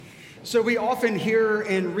So we often hear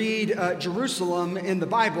and read Jerusalem in the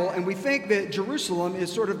Bible, and we think that Jerusalem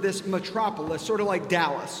is sort of this metropolis, sort of like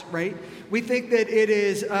Dallas, right? We think that it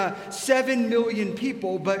is 7 million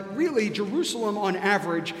people, but really Jerusalem on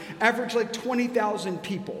average like 20,000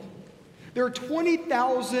 people. There are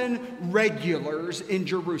 20,000 regulars in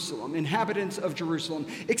Jerusalem, inhabitants of Jerusalem,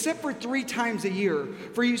 except for 3 times a year.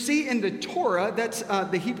 For you see in the Torah, that's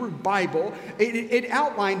the Hebrew Bible, it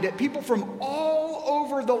outlined that people from all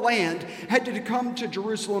over the land had to come to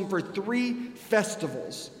Jerusalem for 3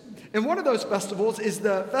 festivals. And one of those festivals is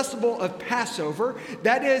the festival of Passover.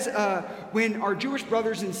 That is when our Jewish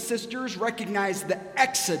brothers and sisters recognize the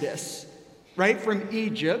Exodus, right, from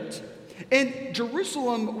Egypt. And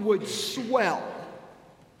Jerusalem would swell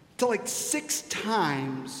to like 6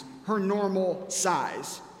 times her normal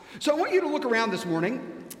size. So I want you to look around this morning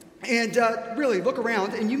and really look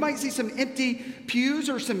around, and you might see some empty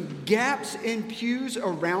pews or some gaps in pews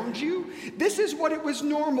around you. This is what it was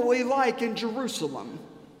normally like in Jerusalem.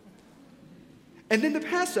 And then the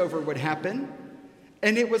Passover would happen,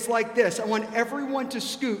 and it was like this. I want everyone to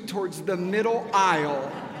scoot towards the middle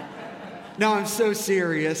aisle. No, I'm so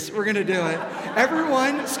serious. We're going to do it.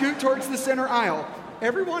 Everyone scoot towards the center aisle.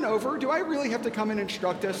 Everyone over. Do I really have to come and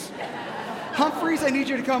instruct us? Humphreys, I need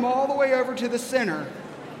you to come all the way over to the center.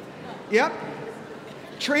 Yep.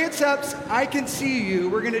 Transepts, I can see you.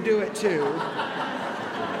 We're going to do it too.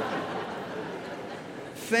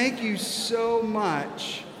 Thank you so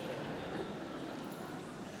much.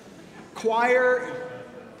 Choir,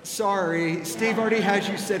 sorry, Steve already has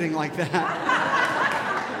you sitting like that.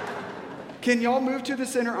 Can y'all move to the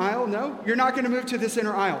center aisle? No? You're not going to move to the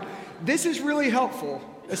center aisle. This is really helpful,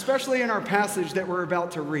 especially in our passage that we're about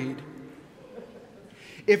to read.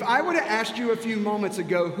 If I would have asked you a few moments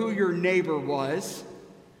ago who your neighbor was,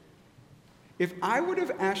 you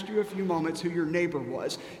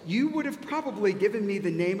would have probably given me the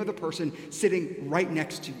name of the person sitting right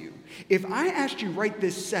next to you. If I asked you right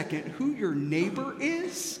this second who your neighbor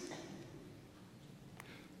is,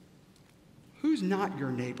 who's not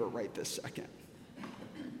your neighbor right this second?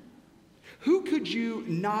 Who could you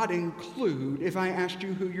not include if I asked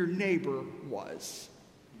you who your neighbor was?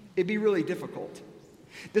 It'd be really difficult.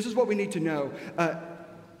 This is what we need to know.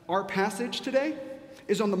 Our passage today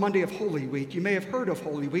is on the Monday of Holy Week. You may have heard of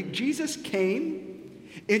Holy Week. Jesus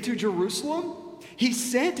came into Jerusalem. He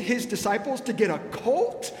sent his disciples to get a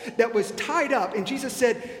colt that was tied up. And Jesus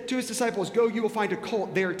said to his disciples, go, you will find a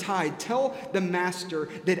colt there tied. Tell the master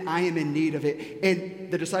that I am in need of it.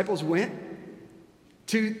 And the disciples went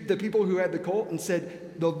to the people who had the colt and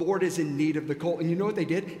said, the Lord is in need of the colt. And you know what they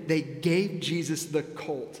did? They gave Jesus the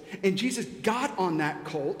colt. And Jesus got on that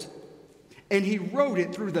colt and he rode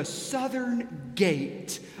it through the southern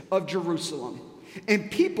gate of Jerusalem.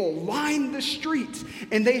 And people lined the streets,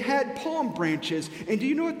 and they had palm branches. And do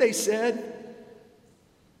you know what they said?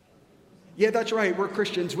 Yeah, that's right. We're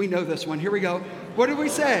Christians. We know this one. Here we go. What did we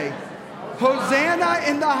say? Hosanna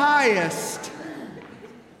in the highest.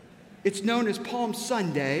 It's known as Palm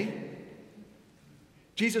Sunday.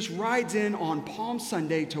 Jesus rides in on Palm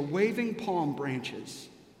Sunday to waving palm branches.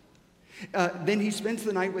 Then he spends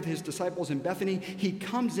the night with his disciples in Bethany. He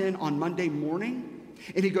comes in on Monday morning.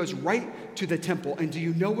 And he goes right to the temple. And do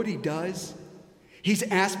you know what he does? He's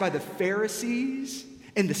asked by the Pharisees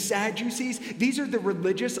and the Sadducees. These are the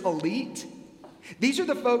religious elite. These are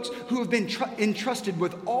the folks who have been entrusted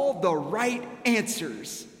with all the right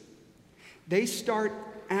answers. They start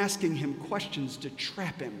asking him questions to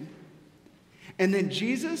trap him. And then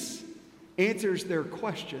Jesus answers their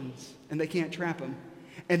questions, and they can't trap him.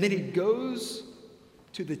 And then he goes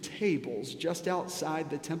to the tables just outside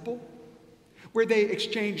the temple, where they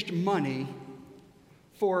exchanged money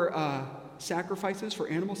for sacrifices, for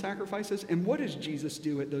animal sacrifices. And what does Jesus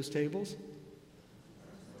do at those tables?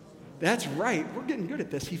 That's right. We're getting good at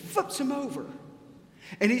this. He flips them over.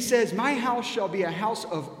 And he says, my house shall be a house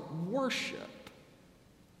of worship.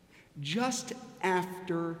 Just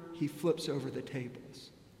after he flips over the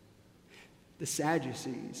tables, the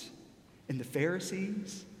Sadducees and the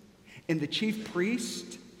Pharisees and the chief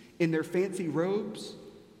priests in their fancy robes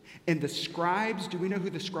and the scribes, do we know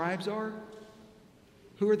who the scribes are?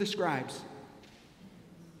 Who are the scribes?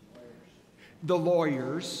 The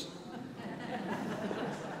lawyers.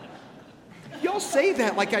 Y'all say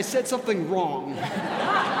that like I said something wrong.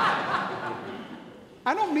 I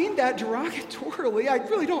don't mean that derogatorily. I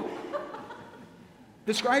really don't.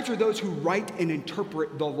 The scribes are those who write and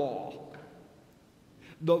interpret the law.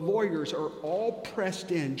 The lawyers are all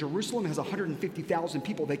pressed in. Jerusalem has 150,000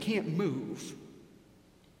 people. They can't move.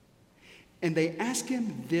 And they ask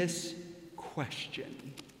him this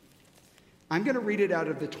question. I'm going to read it out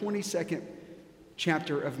of the 22nd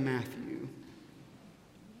chapter of Matthew.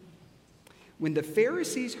 When the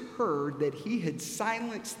Pharisees heard that he had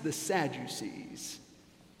silenced the Sadducees,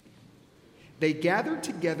 they gathered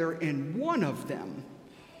together, and one of them,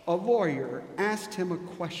 a lawyer, asked him a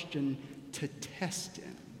question to test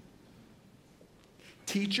him.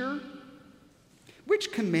 Teacher,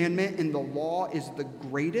 which commandment in the law is the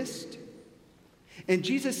greatest? And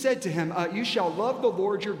Jesus said to him, you shall love the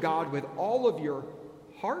Lord your God with all of your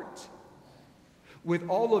heart, with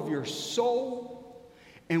all of your soul,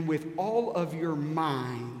 and with all of your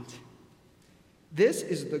mind. This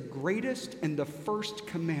is the greatest and the first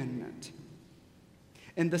commandment.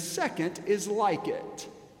 And the second is like it.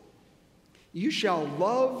 You shall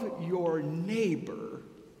love your neighbor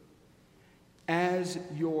as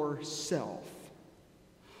yourself.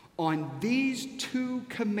 On these two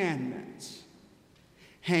commandments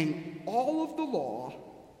hang all of the law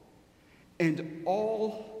and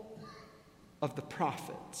all of the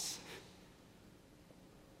prophets.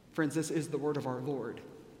 Friends, this is the word of our Lord.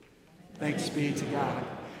 Thanks be to God.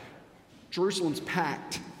 Jerusalem's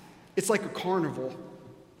packed. It's like a carnival.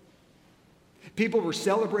 People were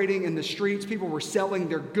celebrating in the streets. People were selling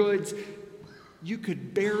their goods. You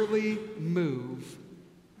could barely move.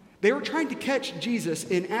 They were trying to catch Jesus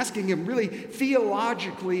in asking him really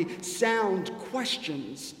theologically sound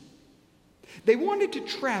questions. They wanted to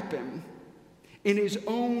trap him in his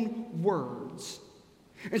own words.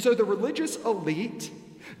 And so the religious elite,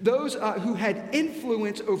 those who had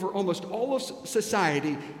influence over almost all of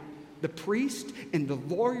society, the priests and the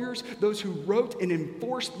lawyers, those who wrote and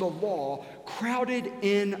enforced the law, crowded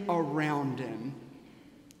in around him.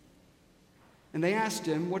 And they asked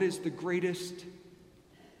him, what is the greatest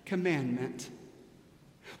commandment?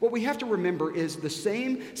 What we have to remember is the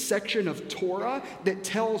same section of Torah that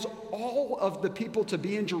tells all of the people to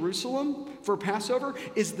be in Jerusalem for Passover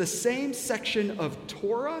is the same section of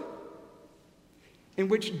Torah in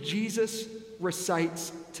which Jesus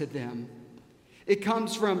recites to them. It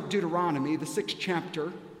comes from Deuteronomy, the 6th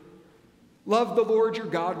chapter. Love the Lord your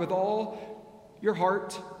God with all your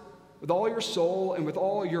heart, with all your soul, and with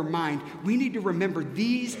all your mind. We need to remember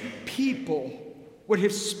these people would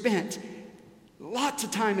have spent lots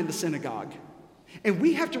of time in the synagogue. And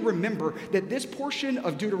we have to remember that this portion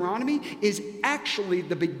of Deuteronomy is actually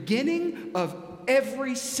the beginning of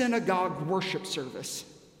every synagogue worship service.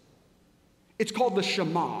 It's called the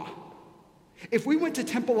Shema. If we went to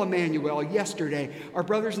Temple Emmanuel yesterday, our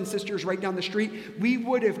brothers and sisters right down the street, we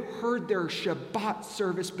would have heard their Shabbat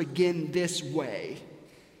service begin this way.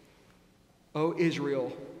 O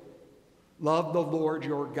Israel, love the Lord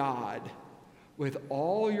your God with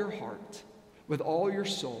all your heart, with all your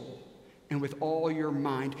soul, and with all your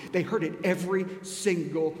mind. They heard it every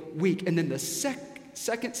single week. And then the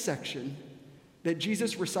second section that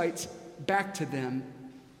Jesus recites back to them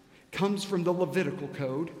comes from the Levitical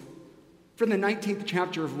code, from the 19th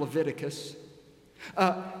chapter of Leviticus.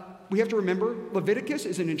 We have to remember, Leviticus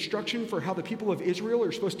is an instruction for how the people of Israel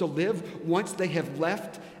are supposed to live once they have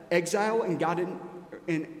left exile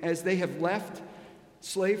and as they have left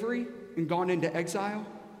slavery and gone into exile.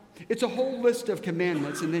 It's a whole list of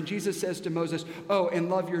commandments. And then Jesus says to Moses, oh, and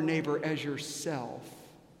love your neighbor as yourself.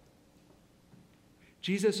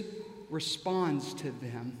 Jesus responds to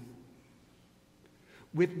them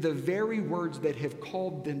with the very words that have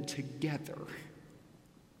called them together.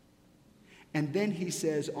 And then he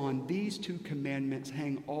says, on these two commandments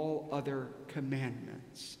hang all other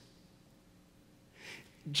commandments.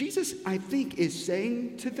 Jesus, I think, is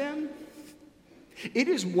saying to them, it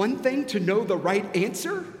is one thing to know the right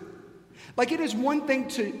answer. Like it is one thing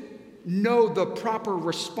to know the proper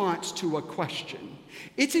response to a question.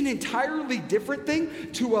 It's an entirely different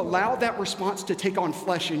thing to allow that response to take on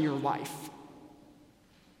flesh in your life.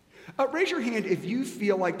 Raise your hand if you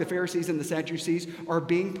feel like the Pharisees and the Sadducees are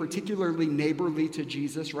being particularly neighborly to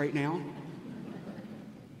Jesus right now.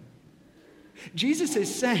 Jesus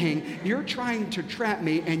is saying, you're trying to trap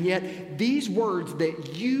me, and yet these words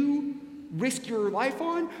that you risk your life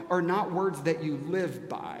on are not words that you live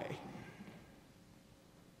by.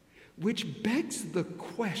 Which begs the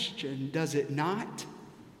question, does it not?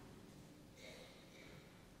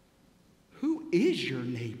 Who is your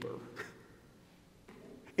neighbor?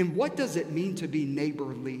 And what does it mean to be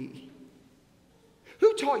neighborly?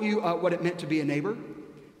 Who taught you what it meant to be a neighbor?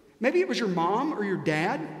 Maybe it was your mom or your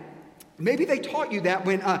dad. Maybe they taught you that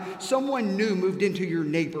when someone new moved into your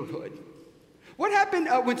neighborhood. What happened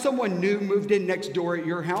when someone new moved in next door at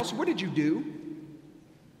your house? What did you do?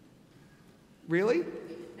 Really?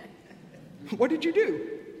 What did you do?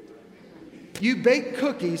 You baked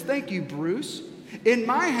cookies. Thank you, Bruce. In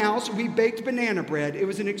my house, we baked banana bread. It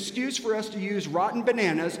was an excuse for us to use rotten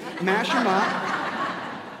bananas, mash them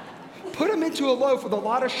up, put them into a loaf with a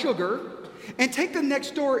lot of sugar, and take them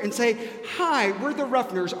next door and say, "Hi, we're the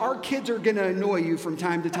Ruffners. Our kids are going to annoy you from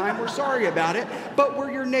time to time. We're sorry about it, but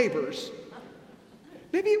we're your neighbors."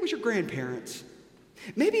 Maybe it was your grandparents.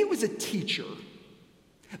 Maybe it was a teacher.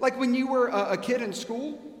 Like when you were a kid in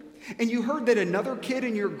school and you heard that another kid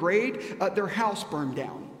in your grade, their house burned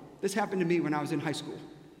down. This happened to me when I was in high school.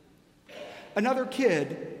 Another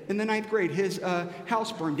kid in the 9th grade, his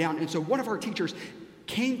house burned down. And so one of our teachers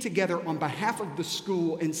came together on behalf of the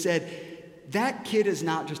school and said, "That kid is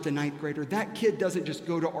not just a 9th grader. That kid doesn't just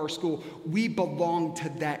go to our school. We belong to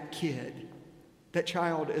that kid. That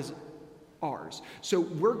child is ours." So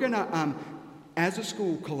we're going to, as a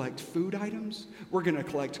school, collect food items. We're going to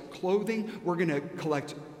collect clothing. We're going to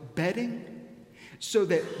collect bedding so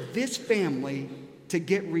that this family, to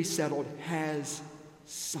get resettled, has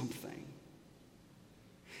something.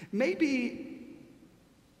 Maybe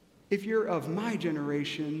if you're of my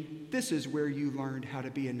generation, this is where you learned how to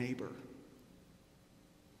be a neighbor.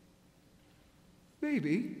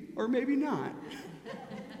 Maybe, or maybe not.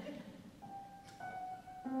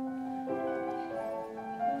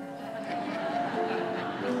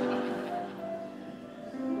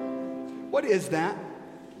 What is that?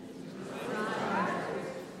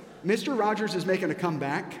 Mr. Rogers is making a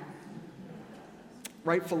comeback.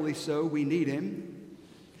 Rightfully so, we need him.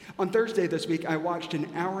 On Thursday this week, I watched an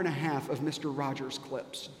hour and a half of Mr. Rogers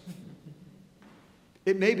clips.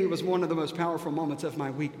 It maybe was one of the most powerful moments of my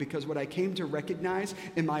week because what I came to recognize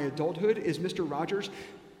in my adulthood is Mr. Rogers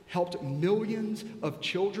helped millions of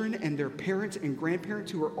children and their parents and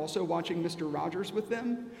grandparents who are also watching Mr. Rogers with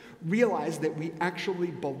them realize that we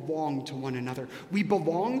actually belong to one another. We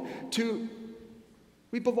belong to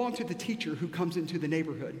the teacher who comes into the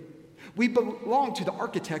neighborhood. We belong to the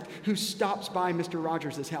architect who stops by Mr.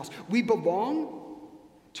 Rogers' house. We belong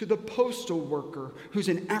to the postal worker who's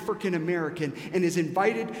an African American and is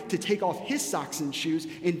invited to take off his socks and shoes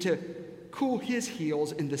and to cool his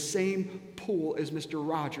heels in the same pool as Mr.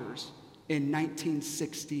 Rogers in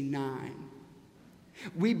 1969.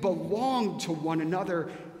 We belong to one another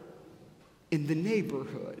in the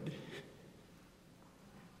neighborhood.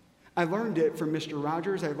 I learned it from Mr.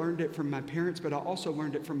 Rogers, I learned it from my parents, but I also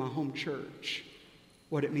learned it from my home church,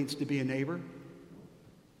 what it means to be a neighbor.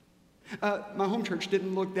 My home church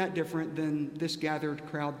didn't look that different than this gathered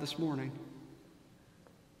crowd this morning.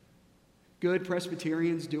 Good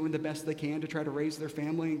Presbyterians doing the best they can to try to raise their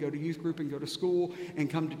family and go to youth group and go to school and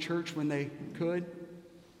come to church when they could.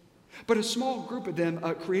 But a small group of them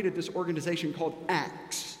created this organization called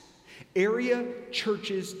ACTS, Area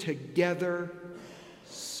Churches Together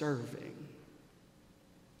Serving.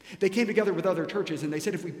 They came together with other churches and they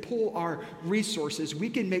said if we pool our resources, we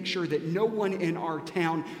can make sure that no one in our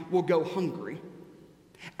town will go hungry.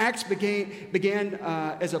 ACTS began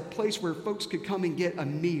as a place where folks could come and get a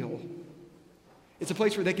meal. It's a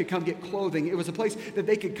place where they could come get clothing. It was a place that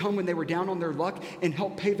they could come when they were down on their luck and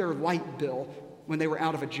help pay their light bill when they were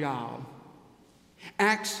out of a job.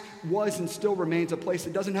 ACTS was and still remains a place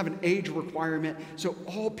that doesn't have an age requirement, so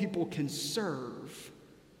all people can serve,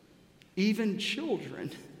 even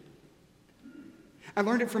children. I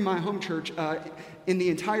learned it from my home church in the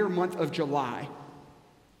entire month of July.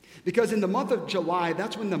 Because in the month of July,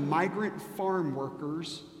 that's when the migrant farm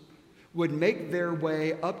workers would make their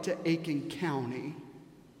way up to Aiken County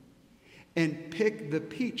and pick the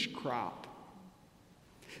peach crop.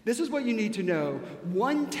 This is what you need to know.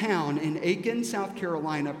 One town in Aiken, South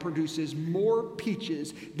Carolina produces more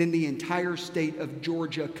peaches than the entire state of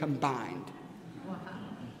Georgia combined. Wow.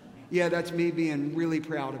 Yeah, that's me being really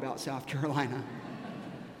proud about South Carolina.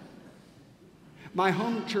 My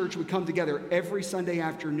home church would come together every Sunday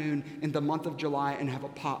afternoon in the month of July and have a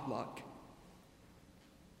potluck.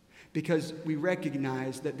 Because we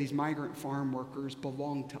recognize that these migrant farm workers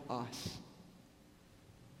belong to us.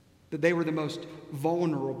 That they were the most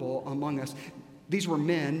vulnerable among us. These were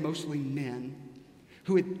men, mostly men,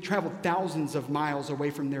 who had traveled thousands of miles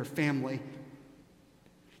away from their family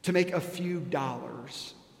to make a few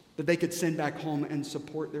dollars that they could send back home and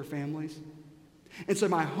support their families. And so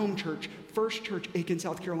my home church, First Church Aiken,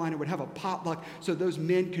 South Carolina, would have a potluck so those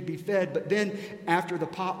men could be fed. But then after the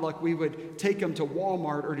potluck, we would take them to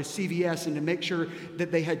Walmart or to CVS and to make sure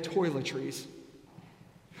that they had toiletries.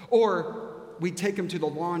 Or we'd take them to the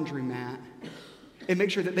laundromat and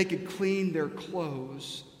make sure that they could clean their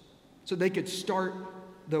clothes so they could start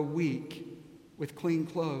the week with clean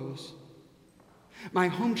clothes. My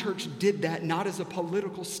home church did that not as a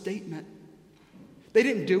political statement, They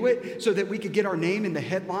didn't do it so that we could get our name in the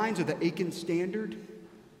headlines or the Aiken Standard.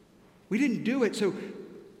 We didn't do it so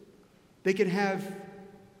they could have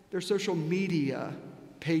their social media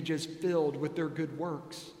pages filled with their good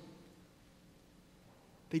works.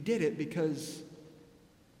 They did it because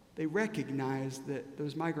they recognized that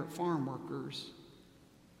those migrant farm workers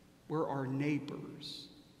were our neighbors.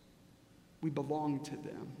 We belong to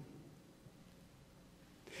them.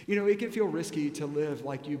 You know, it can feel risky to live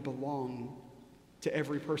like you belong to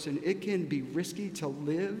every person. It can be risky to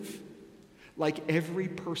live like every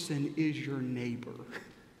person is your neighbor.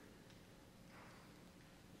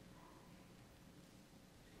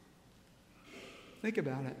 Think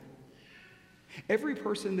about it. Every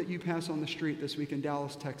person that you pass on the street this week in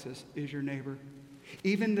Dallas, Texas, is your neighbor.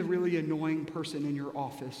 Even the really annoying person in your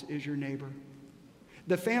office is your neighbor.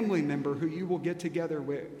 The family member who you will get together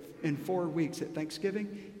with in 4 weeks at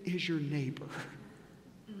Thanksgiving is your neighbor.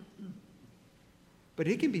 But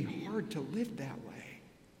it can be hard to live that way.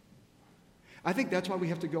 I think that's why we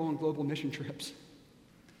have to go on global mission trips.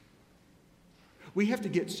 We have to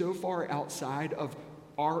get so far outside of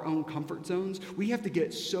our own comfort zones. We have to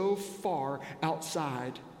get so far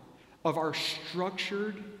outside of our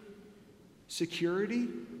structured security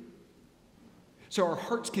so our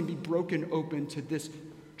hearts can be broken open to this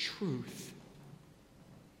truth.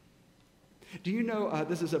 Do you know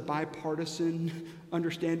this is a bipartisan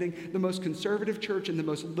understanding? The most conservative church and the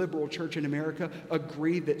most liberal church in America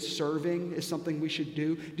agree that serving is something we should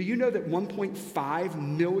do. Do you know that 1.5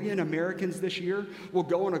 million Americans this year will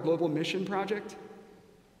go on a global mission project?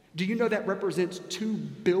 Do you know that represents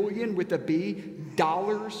 $2 billion with a B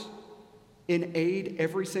dollars in aid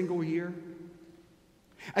every single year?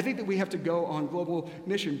 I think that we have to go on global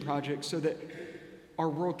mission projects so that our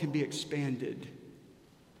world can be expanded,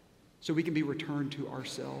 so we can be returned to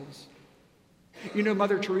ourselves. You know,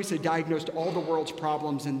 Mother Teresa diagnosed all the world's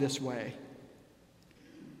problems in this way.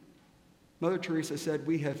 Mother Teresa said,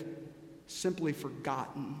 "We have simply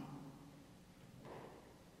forgotten.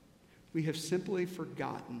 We have simply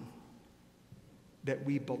forgotten that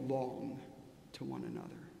we belong to one another."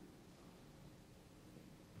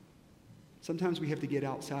 Sometimes we have to get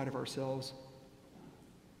outside of ourselves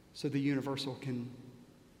so the universal can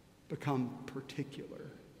become particular.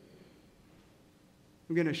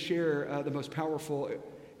 I'm going to share the most powerful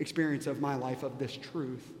experience of my life of this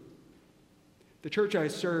truth. The church I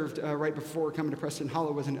served right before coming to Preston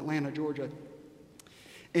Hollow was in Atlanta, Georgia.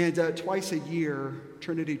 And twice a year,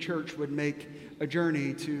 Trinity Church would make a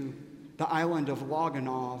journey to the island of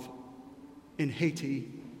Loganov in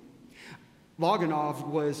Haiti. Loganov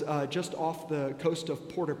was just off the coast of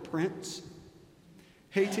Port-au-Prince,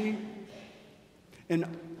 Haiti. And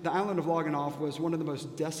the island of Loganov was one of the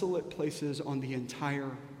most desolate places on the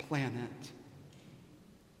entire planet.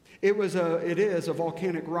 It is a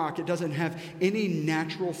volcanic rock. It doesn't have any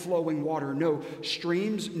natural flowing water, no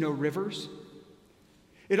streams, no rivers.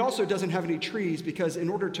 It also doesn't have any trees because in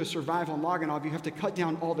order to survive on Loganov, you have to cut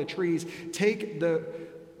down all the trees, take the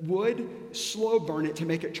wood, slow burn it to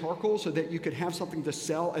make it charcoal so that you could have something to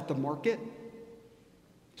sell at the market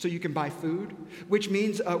so you can buy food, which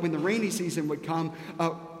means when the rainy season would come,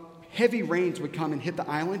 heavy rains would come and hit the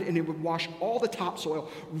island, and it would wash all the topsoil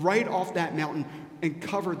right off that mountain and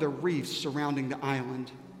cover the reefs surrounding the island.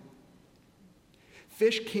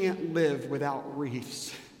 Fish can't live without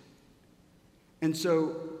reefs. And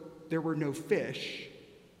so there were no fish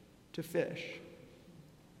to fish.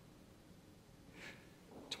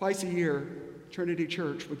 Twice a year, Trinity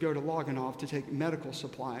Church would go to Loganov to take medical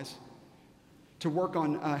supplies, to work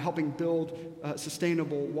on helping build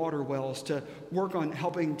sustainable water wells, to work on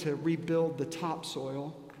helping to rebuild the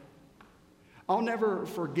topsoil. I'll never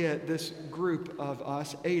forget this group of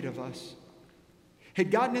us, 8 of us, had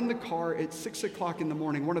gotten in the car at 6 o'clock in the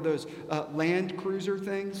morning, one of those Land Cruiser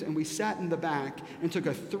things, and we sat in the back and took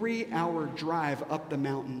a 3-hour drive up the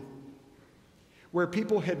mountain where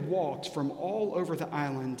people had walked from all over the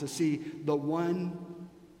island to see the one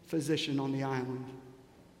physician on the island.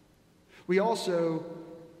 We also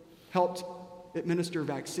helped administer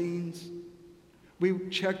vaccines. We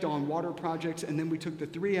checked on water projects, and then we took the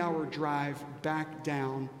 3-hour drive back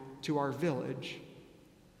down to our village.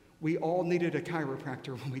 We all needed a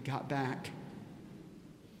chiropractor when we got back.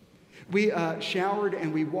 We showered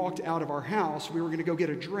and we walked out of our house. We were going to go get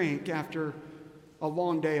a drink after a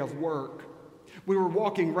long day of work. We were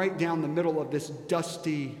walking right down the middle of this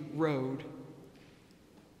dusty road,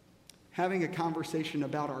 having a conversation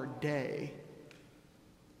about our day,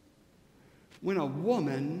 when a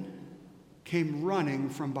woman came running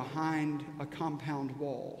from behind a compound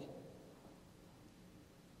wall.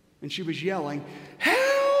 And she was yelling,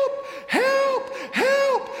 "Help! Help! Help!"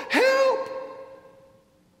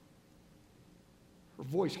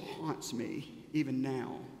 voice haunts me even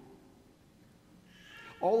now.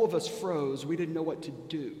 All of us froze. We didn't know what to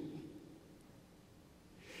do.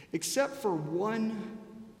 Except for one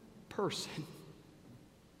person,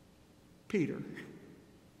 Peter.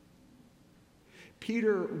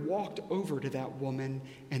 Peter walked over to that woman,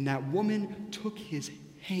 and that woman took his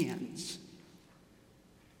hands.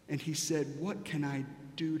 And he said, "What can I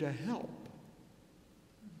do to help?"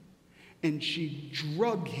 And she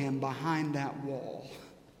dragged him behind that wall.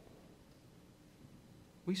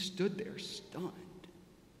 We stood there stunned.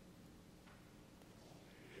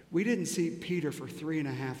 We didn't see Peter for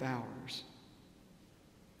 3.5 hours.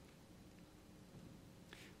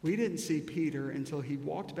 We didn't see Peter until he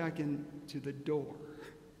walked back into the door.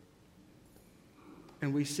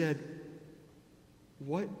 And we said,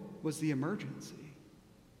 "What was the emergency?"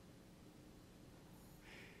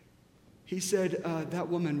 He said, that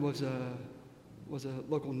woman was a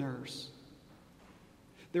local nurse.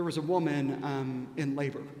 There was a woman in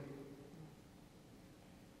labor.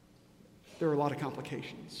 There were a lot of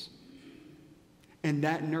complications. And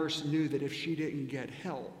that nurse knew that if she didn't get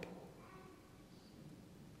help,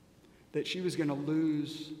 that she was going to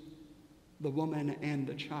lose the woman and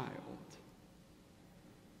the child.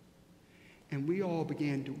 And we all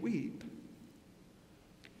began to weep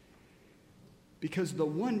because the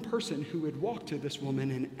one person who had walked to this woman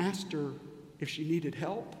and asked her if she needed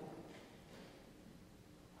help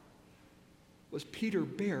was Peter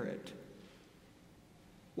Barrett,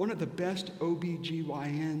 one of the best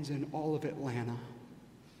OBGYNs in all of Atlanta.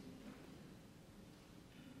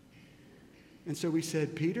 And so we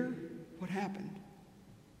said, "Peter, what happened?"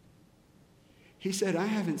 He said, "I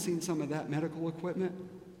haven't seen some of that medical equipment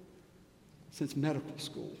since medical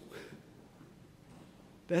school.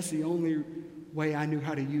 That's the only way I knew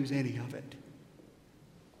how to use any of it."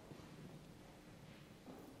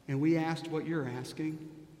 And we asked what you're asking.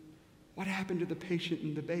 What happened to the patient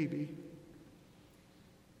and the baby?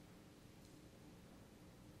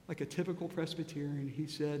 Like a typical Presbyterian, he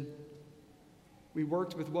said, "We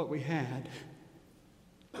worked with what we had.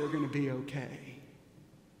 They're going to be okay."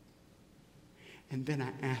 And then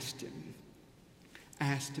I asked him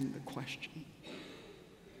the question,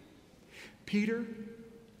 "Peter,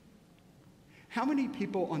 how many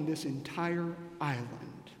people on this entire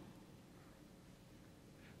island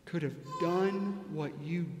could have done what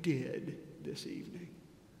you did this evening?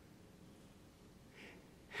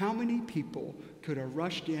 How many people could have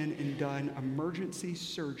rushed in and done emergency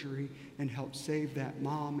surgery and helped save that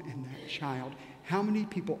mom and that child? How many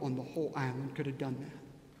people on the whole island could have done that?"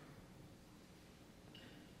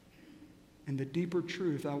 And the deeper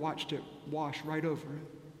truth, I watched it wash right over him.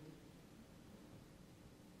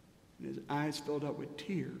 And his eyes filled up with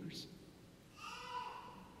tears.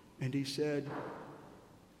 And he said,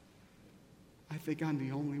 "I think I'm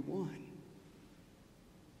the only one."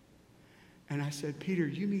 And I said, "Peter,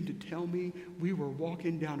 you mean to tell me we were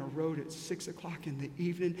walking down a road at 6 o'clock in the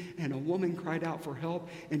evening and a woman cried out for help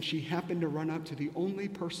and she happened to run up to the only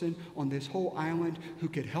person on this whole island who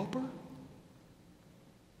could help her?"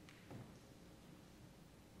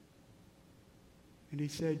 And he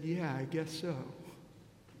said, "Yeah, I guess so."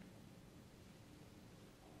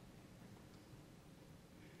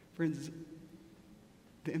 Friends,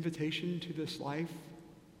 the invitation to this life,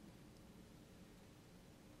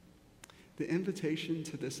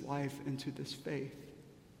 and to this faith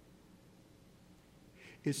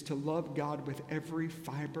is to love God with every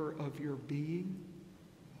fiber of your being,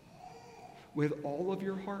 with all of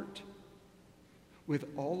your heart, with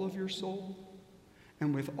all of your soul,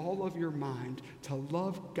 and with all of your mind, to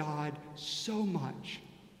love God so much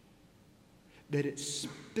that it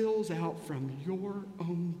spills out from your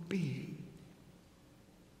own being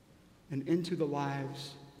and into the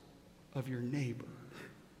lives of your neighbor.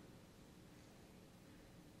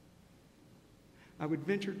 I would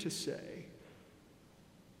venture to say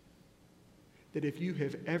that if you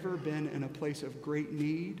have ever been in a place of great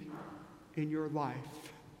need in your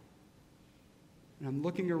life, and I'm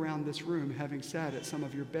looking around this room having sat at some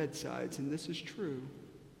of your bedsides, and this is true,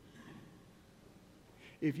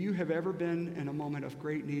 if you have ever been in a moment of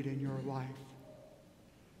great need in your life,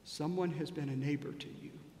 someone has been a neighbor to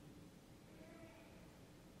you.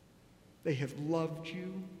 They have loved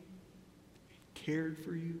you, cared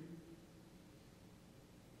for you.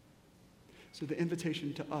 So the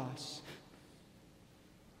invitation to us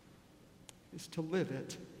is to live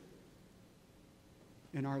it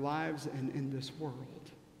in our lives and in this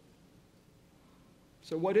world.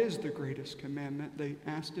 So what is the greatest commandment? They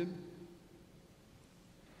asked him.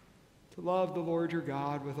 To love the Lord your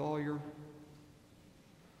God with all your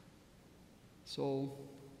soul,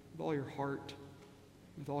 with all your heart,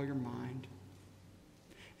 with all your mind,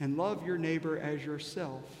 and love your neighbor as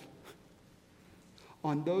yourself.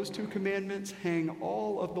 On those two commandments hang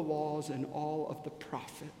all of the laws and all of the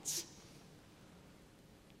prophets.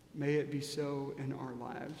 May it be so in our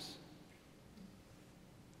lives.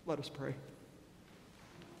 Let us pray.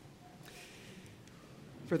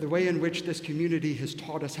 For the way in which this community has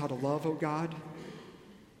taught us how to love, O God,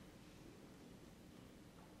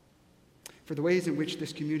 for the ways in which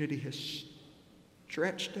this community has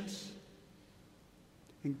stretched us,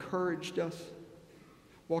 encouraged us,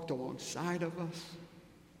 walked alongside of us,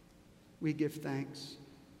 we give thanks.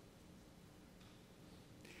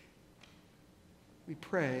 We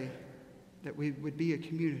pray that we would be a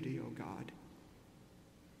community, O God,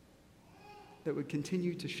 that would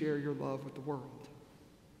continue to share your love with the world.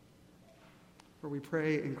 For we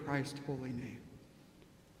pray in Christ's holy name.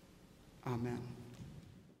 Amen.